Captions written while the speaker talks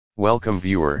Welcome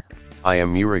viewer, I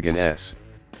am Murugan S.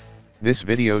 This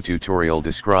video tutorial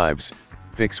describes,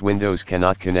 fix Windows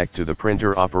cannot connect to the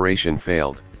printer operation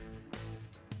failed.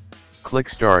 Click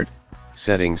Start,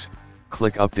 Settings,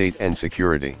 click Update and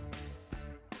Security.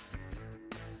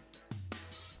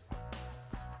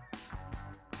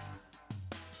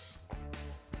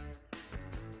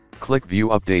 Click View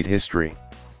Update History.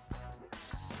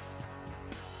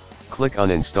 Click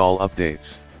Uninstall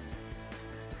Updates.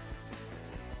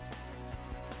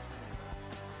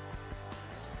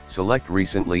 Select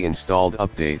Recently Installed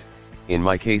Update, in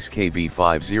my case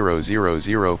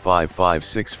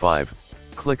KB50005565,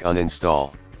 click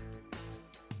Uninstall.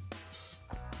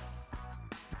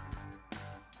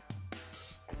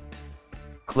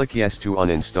 Click Yes to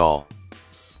uninstall.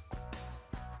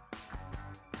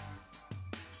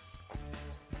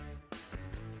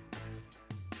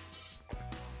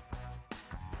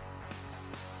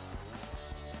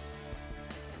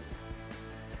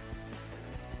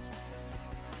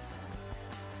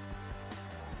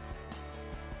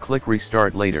 Click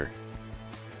Restart later.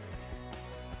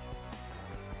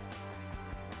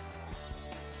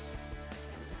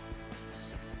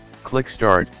 Click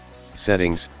Start,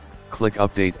 Settings, click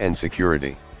Update and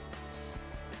Security.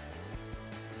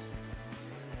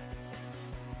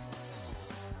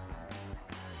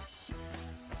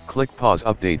 Click Pause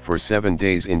Update for 7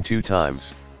 days in 2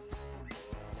 times.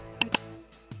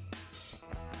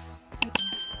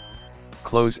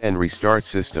 Close and restart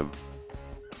system.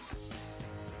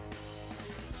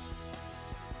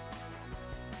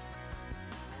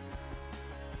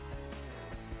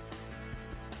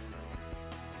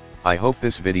 I hope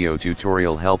this video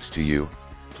tutorial helps to you.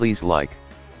 Please like,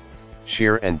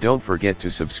 share and don't forget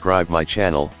to subscribe my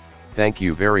channel. Thank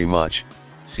you very much.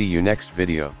 See you next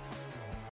video.